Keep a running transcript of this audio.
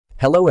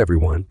Hello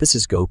everyone, this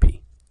is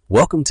Gopi.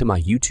 Welcome to my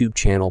YouTube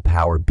channel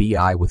Power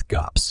BI with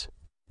Gops.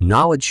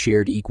 Knowledge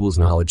shared equals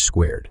knowledge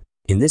squared.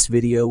 In this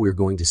video, we're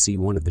going to see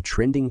one of the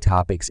trending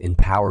topics in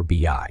Power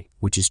BI,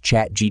 which is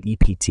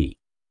ChatGPT,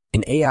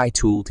 an AI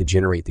tool to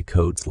generate the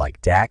codes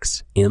like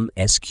DAX,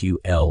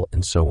 MSQL,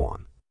 and so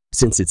on.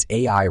 Since it's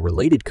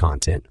AI-related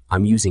content,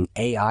 I'm using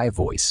AI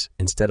voice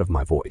instead of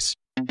my voice.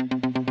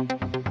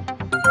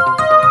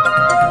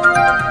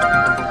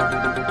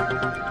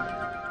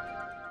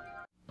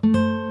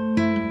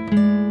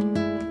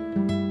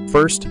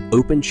 First,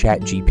 open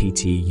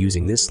ChatGPT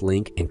using this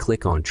link and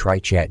click on Try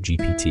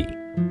ChatGPT.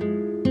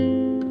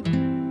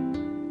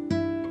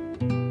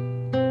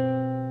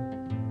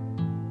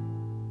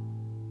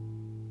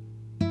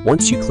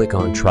 Once you click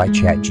on Try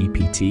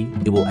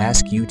ChatGPT, it will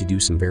ask you to do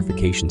some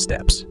verification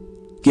steps.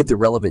 Give the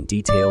relevant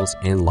details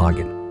and log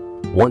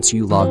in. Once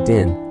you logged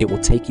in, it will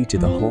take you to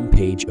the home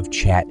page of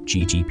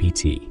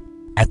ChatGPT.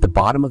 At the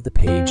bottom of the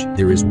page,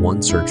 there is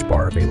one search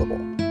bar available.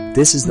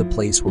 This is the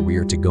place where we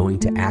are going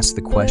to ask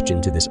the question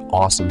to this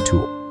awesome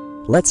tool.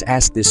 Let's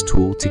ask this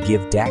tool to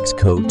give DAX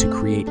code to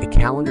create a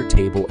calendar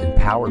table in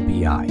Power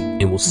BI,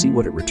 and we'll see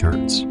what it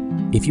returns.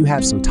 If you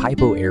have some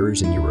typo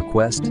errors in your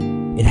request,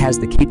 it has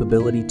the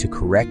capability to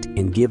correct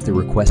and give the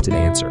requested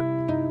answer.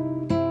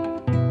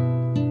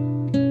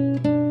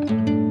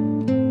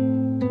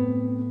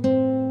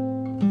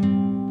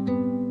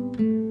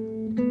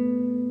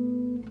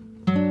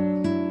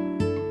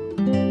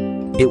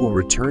 It will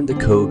return the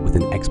code with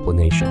an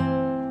explanation.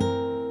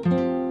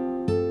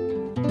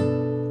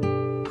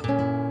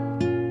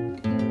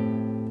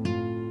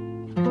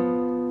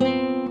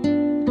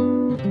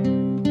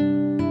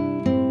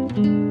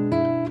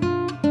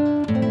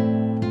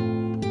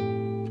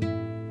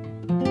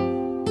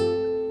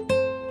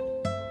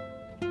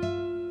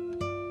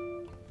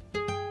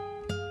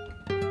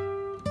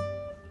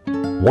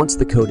 Once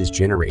the code is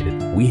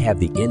generated, we have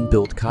the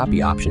inbuilt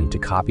copy option to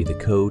copy the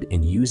code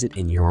and use it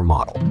in your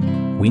model.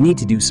 We need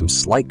to do some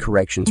slight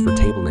corrections for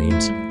table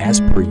names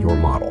as per your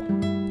model.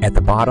 At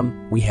the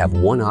bottom, we have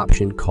one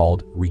option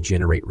called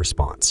Regenerate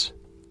Response.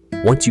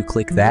 Once you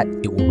click that,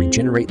 it will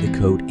regenerate the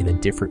code in a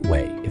different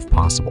way if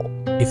possible.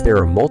 If there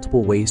are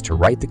multiple ways to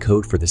write the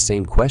code for the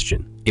same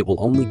question, it will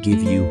only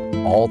give you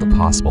all the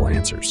possible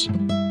answers.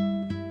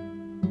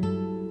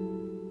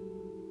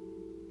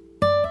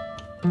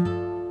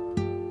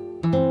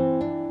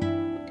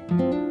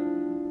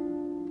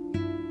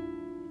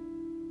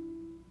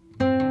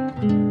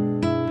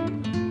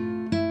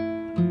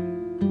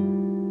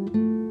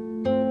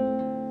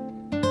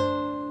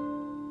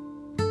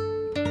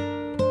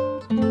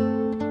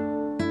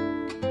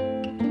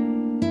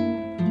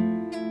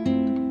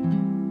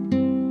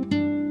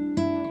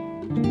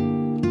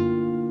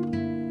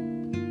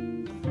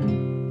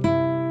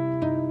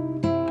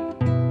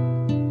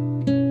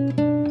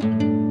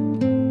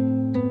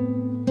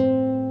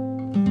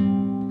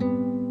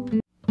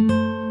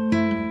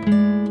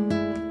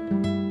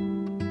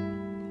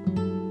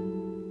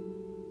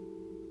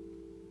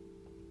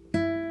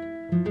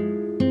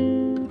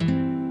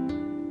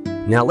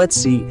 Now let's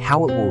see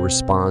how it will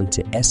respond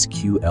to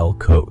SQL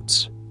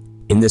codes.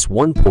 In this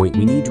one point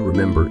we need to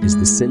remember is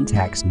the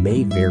syntax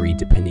may vary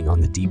depending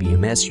on the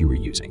DBMS you are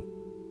using.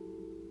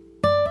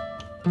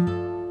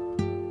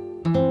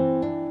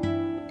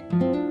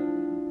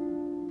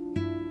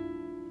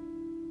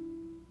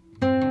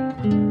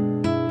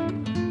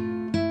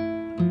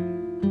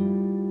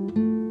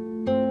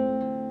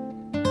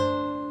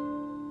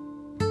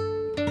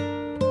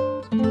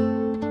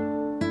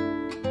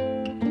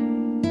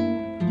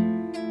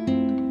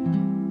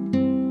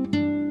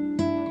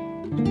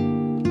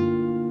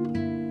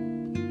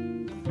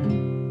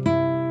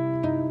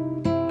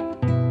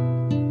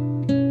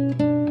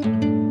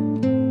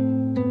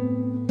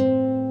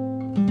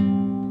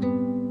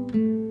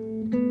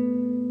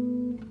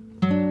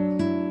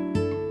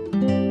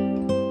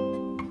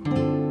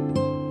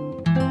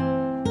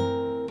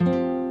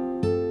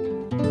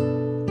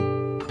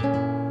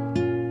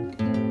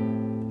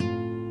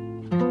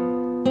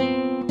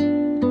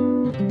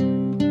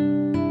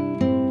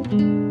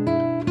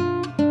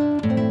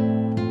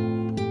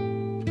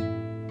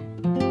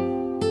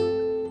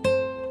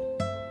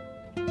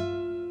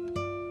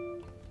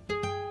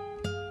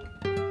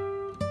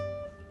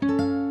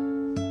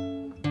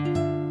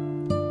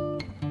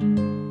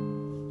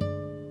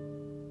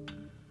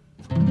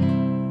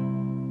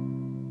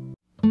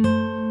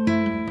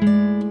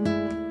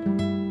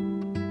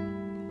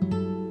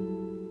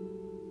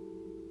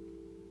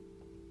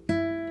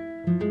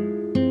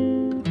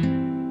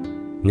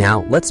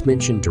 Now, let's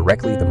mention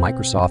directly the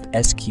Microsoft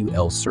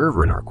SQL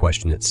Server in our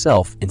question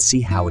itself and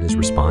see how it is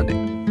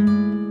responding.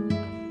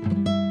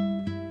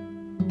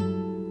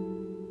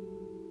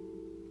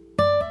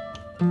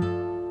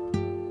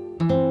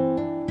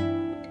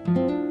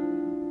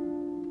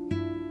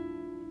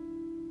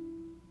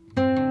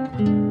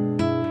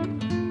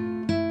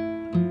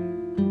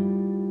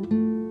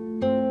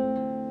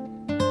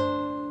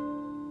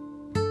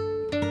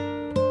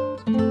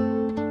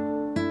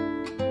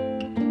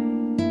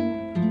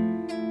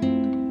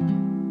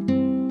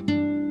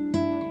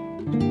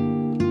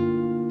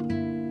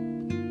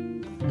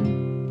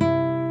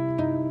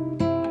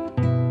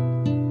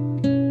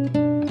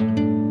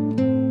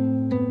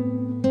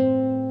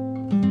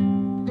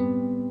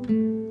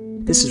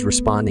 this is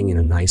responding in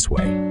a nice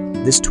way.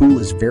 This tool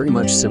is very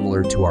much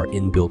similar to our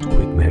inbuilt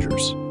quick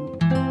measures.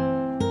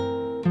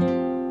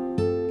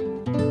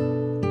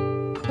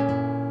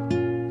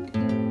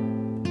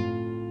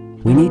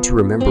 We need to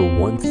remember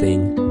one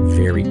thing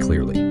very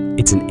clearly.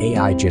 It's an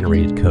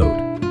AI-generated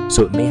code,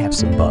 so it may have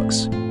some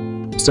bugs.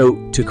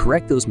 So, to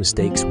correct those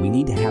mistakes, we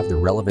need to have the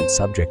relevant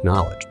subject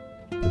knowledge.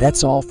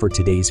 That's all for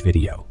today's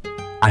video.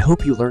 I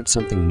hope you learned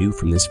something new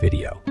from this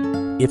video.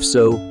 If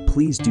so,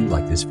 please do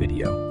like this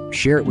video,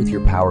 share it with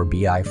your Power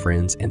BI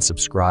friends, and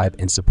subscribe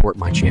and support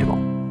my channel.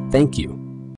 Thank you.